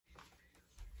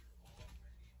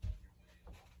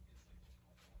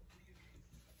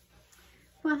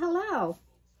Well, hello.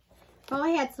 Well,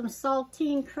 I had some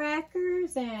saltine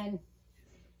crackers and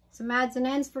some odds and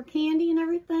ends for candy and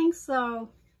everything, so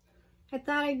I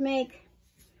thought I'd make,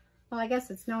 well, I guess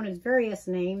it's known as various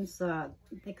names.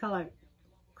 They call it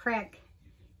crack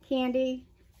candy,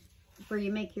 where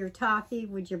you make your toffee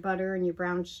with your butter and your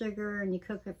brown sugar, and you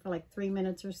cook it for like 3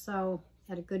 minutes or so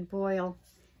at a good boil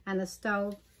on the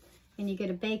stove. And you get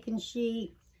a baking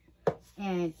sheet,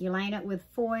 and you line it with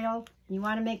foil. You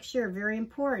want to make sure, very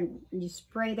important, you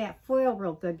spray that foil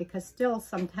real good, because still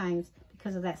sometimes,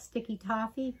 because of that sticky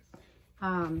toffee,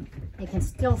 it can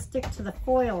still stick to the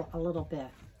foil a little bit.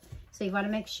 So you want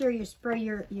to make sure you spray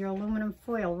your aluminum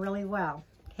foil really well,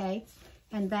 okay?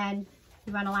 And then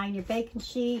you want to line your baking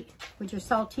sheet with your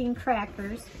saltine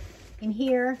crackers. And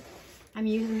here, I'm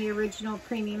using the original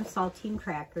premium saltine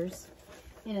crackers.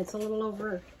 And it's a little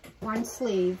over 1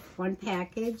 sleeve, 1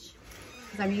 package.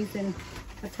 I'm using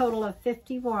a total of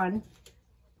 51.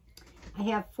 I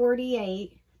have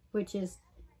 48, which is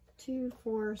 2,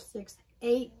 4, 6,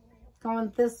 8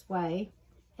 going this way,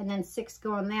 and then 6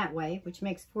 going that way, which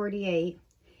makes 48.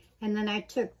 And then I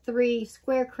took 3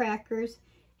 square crackers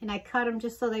and I cut them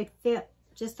just so they fit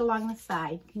just along the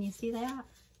side. Can you see that?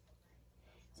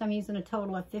 So I'm using a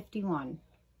total of 51.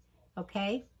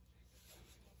 Okay?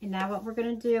 And now what we're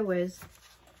going to do is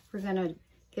we're going to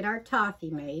get our toffee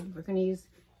made. We're going to use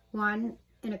 1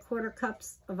 1/4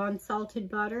 cups of unsalted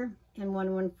butter and 1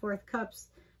 1/4 cups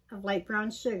of light brown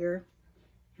sugar.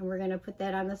 And we're going to put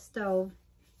that on the stove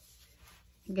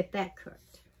and get that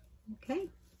cooked. Okay?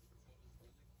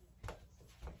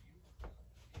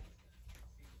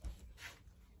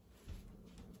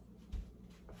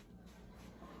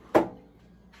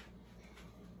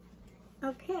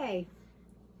 Okay.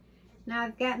 Now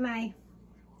I've got my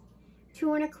 2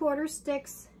 1/4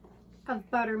 sticks of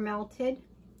butter melted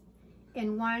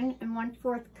and 1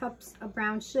 1/4 cups of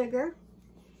brown sugar.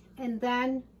 And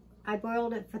then I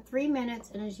boiled it for 3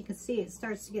 minutes, and as you can see, it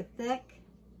starts to get thick.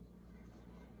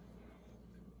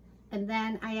 And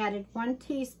then I added 1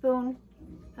 teaspoon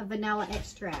of vanilla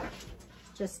extract.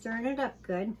 Just stirring it up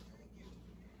good.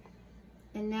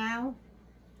 And now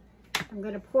I'm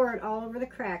going to pour it all over the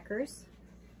crackers.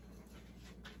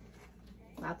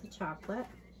 About the chocolate.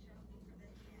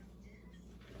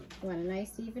 You want a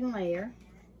nice even layer.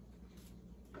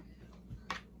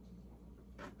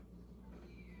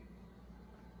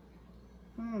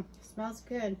 Smells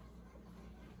good.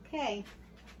 Okay.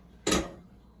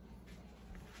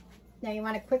 Now you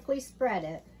want to quickly spread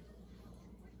it.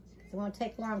 It won't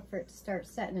take long for it to start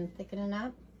setting and thickening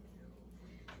up.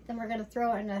 Then we're going to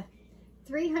throw it in a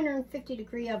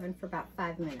 350-degree oven for about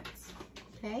 5 minutes.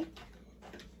 Okay?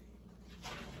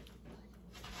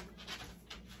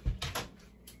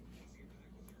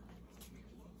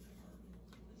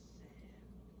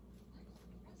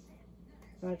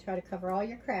 You want to try to cover all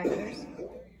your crackers.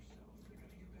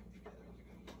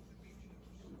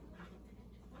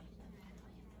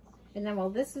 And then while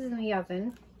this is in the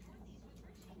oven,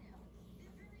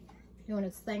 doing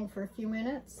its thing for a few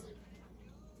minutes,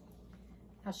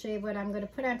 I'll show you what I'm going to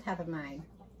put on top of mine.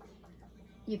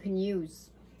 You can use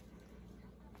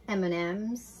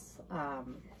M&Ms,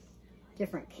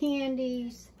 different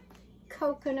candies,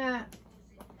 coconut,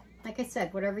 like I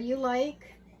said, whatever you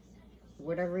like,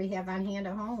 whatever you have on hand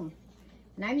at home.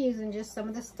 And I'm using just some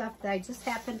of the stuff that I just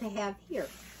happen to have here.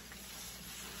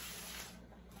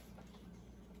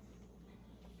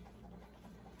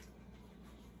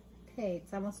 Okay,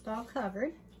 it's almost all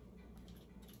covered.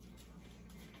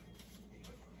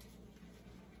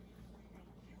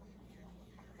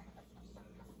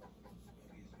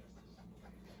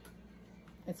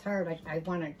 It's hard. I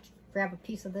want to grab a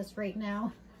piece of this right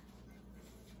now.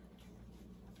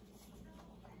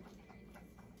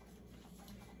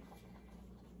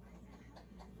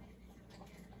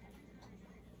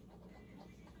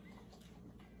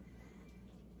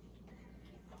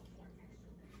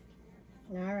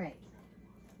 All right.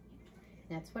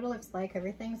 That's what it looks like.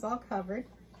 Everything's all covered.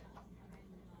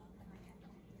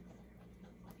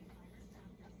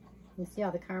 You see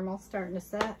how the caramel's starting to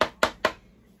set?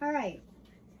 All right.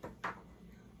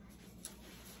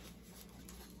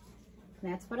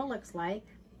 That's what it looks like.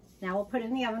 Now we'll put it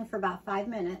in the oven for about 5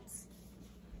 minutes.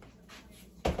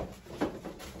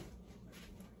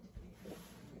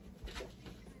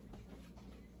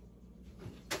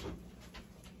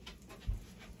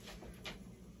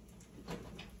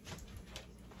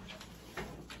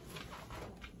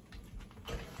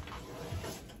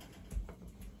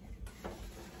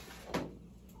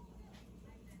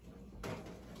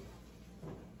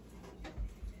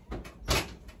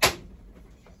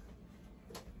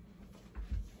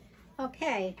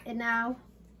 Okay, and now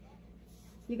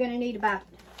you're going to need about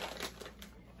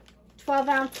 12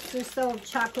 ounces or so of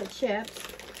chocolate chips.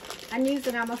 I'm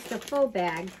using almost a full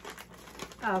bag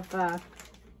of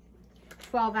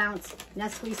 12-ounce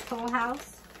Nestle's Toll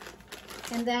House.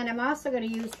 And then I'm also going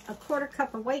to use a 1/4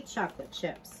 cup of white chocolate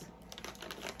chips.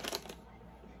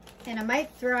 And I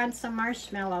might throw on some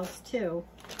marshmallows too.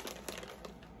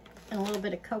 And a little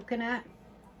bit of coconut.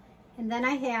 And then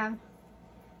I have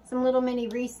some little mini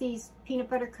Reese's peanut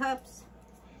butter cups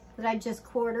that I just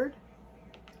quartered.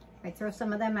 I throw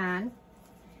some of them on.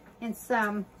 And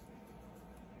some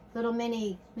little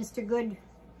mini Mr.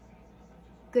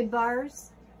 Good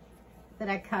bars that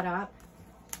I cut up.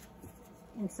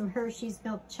 And some Hershey's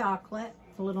milk chocolate,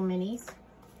 the little minis.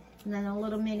 And then a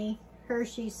little mini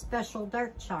Hershey's special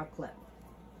dark chocolate.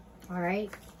 All right,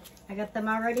 I got them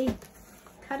already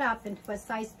cut up into what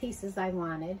size pieces I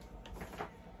wanted.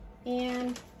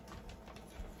 And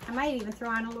I might even throw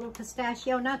on a little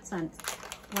pistachio nuts on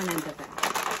one end of it.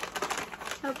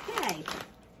 Okay.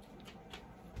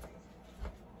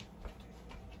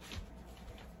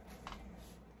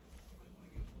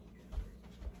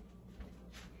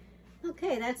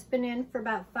 Okay, that's been in for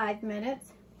about 5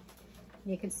 minutes.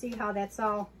 You can see how that's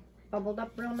all bubbled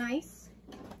up real nice.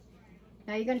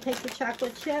 Now you're going to take your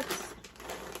chocolate chips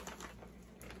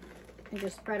and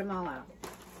just spread them all out.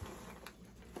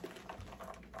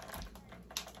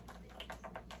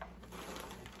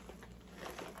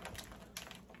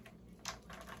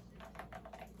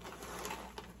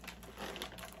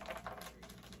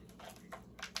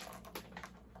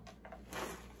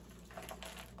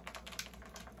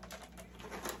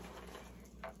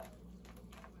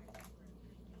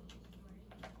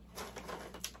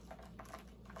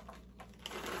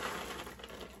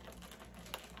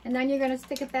 And then you're going to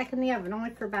stick it back in the oven only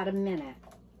for about a minute.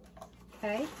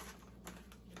 Okay?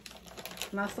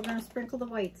 I'm also going to sprinkle the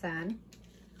whites on.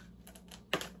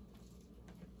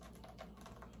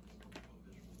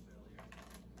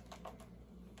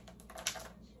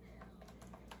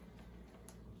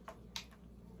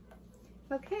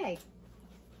 Okay,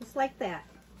 just like that.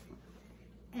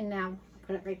 And now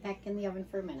put it right back in the oven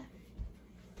for a minute.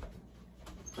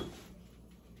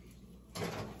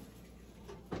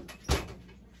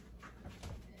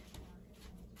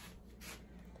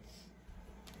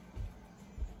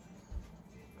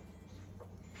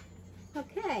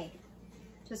 Okay,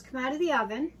 just come out of the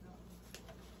oven,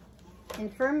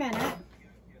 and for a minute,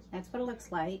 that's what it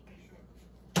looks like.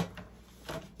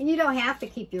 And you don't have to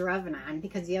keep your oven on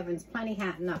because the oven's plenty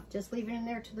hot enough. Just leave it in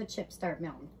there till the chips start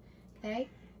melting, okay?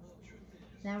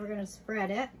 Now we're gonna spread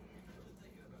it.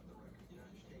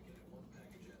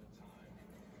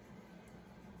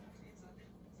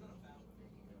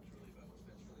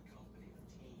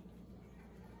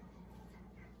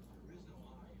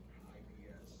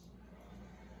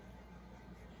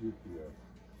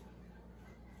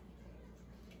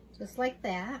 Just like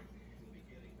that.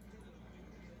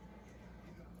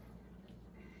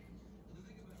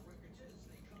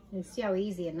 And see how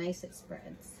easy and nice it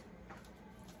spreads.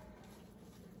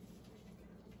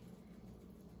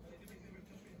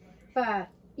 But,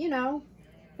 you know,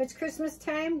 if it's Christmas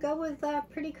time, go with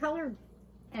pretty colored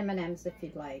M&Ms if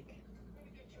you'd like.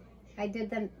 I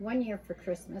did them one year for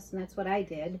Christmas, and that's what I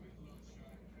did.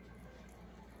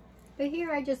 But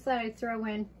here I just thought I'd throw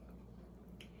in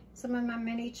some of my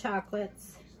mini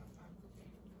chocolates.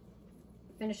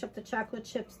 Finish up the chocolate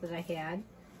chips that I had.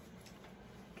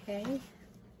 Okay,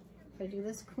 if I do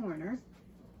this corner,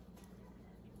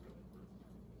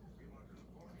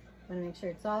 I want to make sure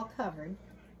it's all covered.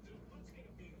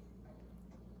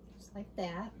 Just like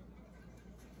that.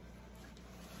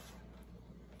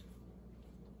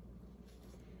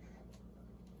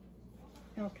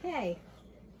 Okay,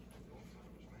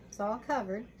 it's all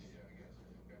covered.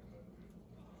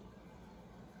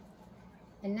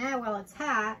 And now while it's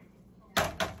hot,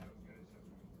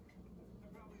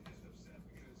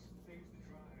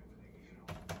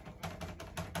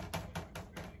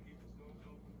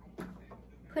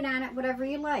 put on it whatever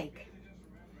you like.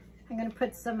 I'm going to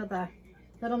put some of the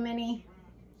little mini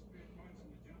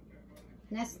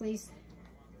Nestle's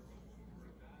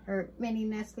or mini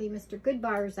Nestle Mr. Good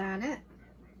bars on it.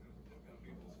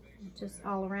 Just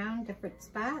all around different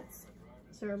spots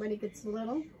so everybody gets a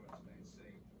little.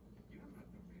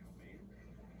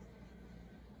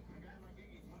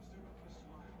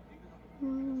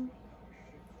 And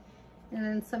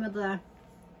then some of the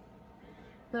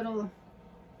little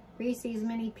Reese's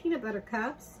mini peanut butter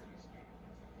cups.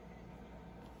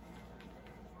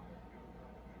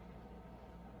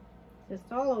 Just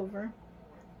all over.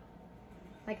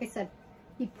 Like I said,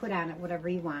 you put on it whatever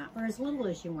you want, or as little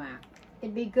as you want.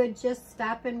 it'd be good just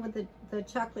stopping with the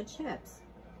chocolate chips.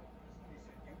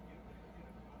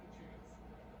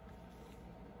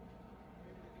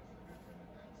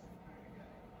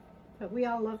 But we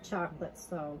all love chocolate,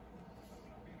 so.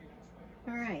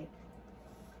 All right.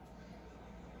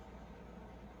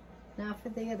 Now for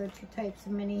the other two types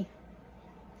of mini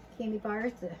candy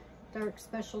bars, the dark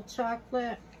special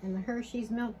chocolate and the Hershey's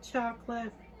milk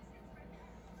chocolate.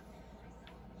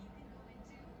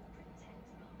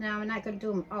 Now I'm not going to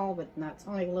do them all with nuts,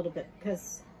 only a little bit,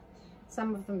 because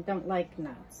some of them don't like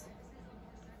nuts.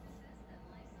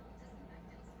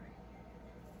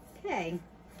 Okay,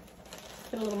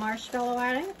 put a little marshmallow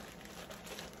on it.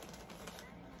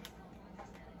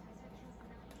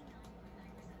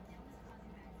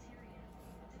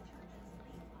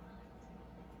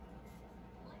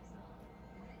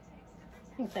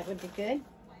 I think that would be good.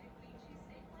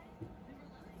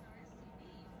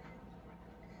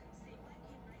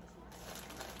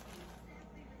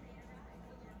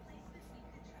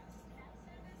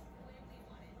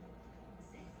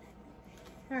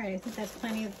 All right, I think that's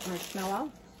plenty of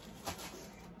marshmallow.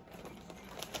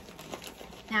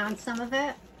 Now on some of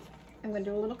it, I'm going to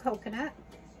do a little coconut.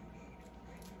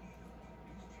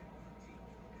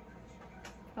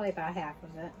 Probably about half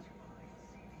of it.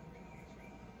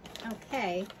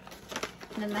 Okay,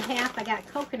 and then the half I got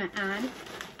coconut on. I'm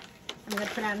going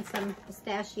to put on some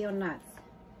pistachio nuts.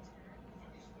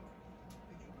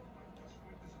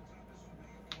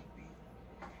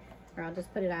 Or I'll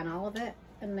just put it on all of it,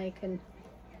 and they can,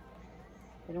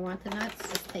 if they don't want the nuts,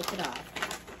 just take it off.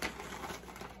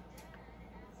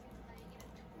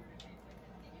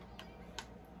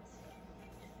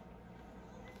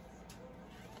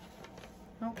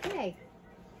 Okay.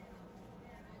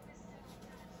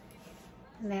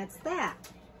 And that's that.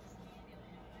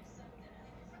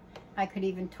 I could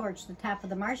even torch the top of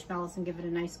the marshmallows and give it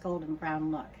a nice golden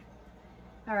brown look.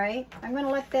 All right, I'm going to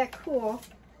let that cool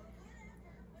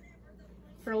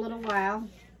for a little while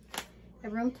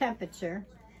at room temperature,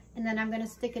 and then I'm going to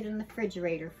stick it in the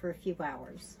refrigerator for a few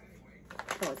hours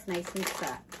so it's nice and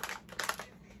set.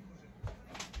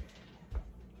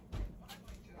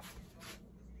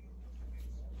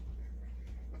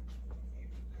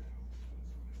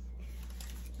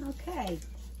 Okay,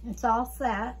 it's all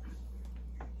set.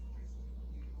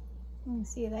 You can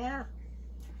see that.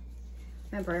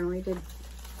 Remember, I only did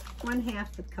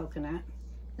 1/2 with coconut.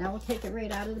 Now we'll take it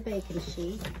right out of the baking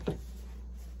sheet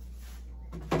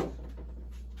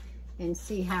and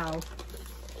see how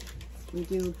we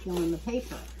do peeling the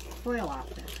paper, foil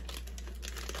off it.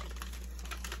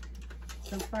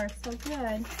 So far, so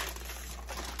good.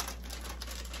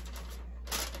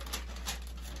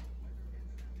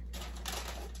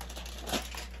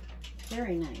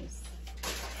 Very nice.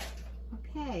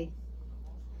 Okay,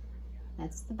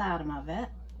 that's the bottom of it.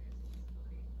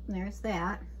 And there's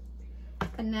that.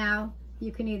 And now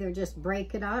you can either just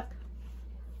break it up,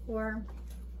 or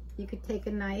you could take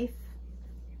a knife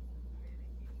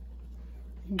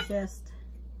and just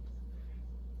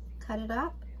cut it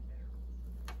up.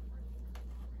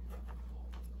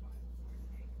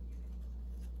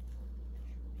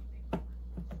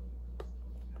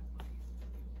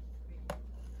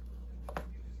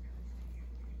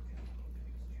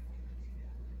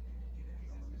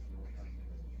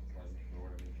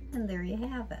 And there you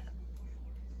have it.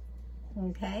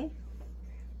 Okay,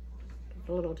 give it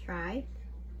a little try.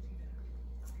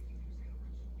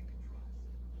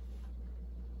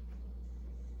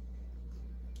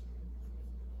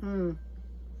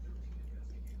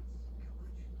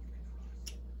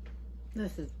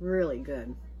 This is really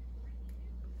good.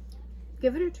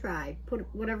 Give it a try. Put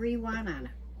whatever you want on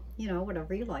it. You know,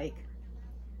 whatever you like.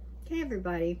 Okay,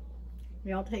 everybody.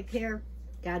 Y'all take care.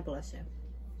 God bless you.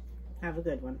 Have a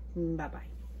good one.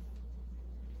 Bye-bye.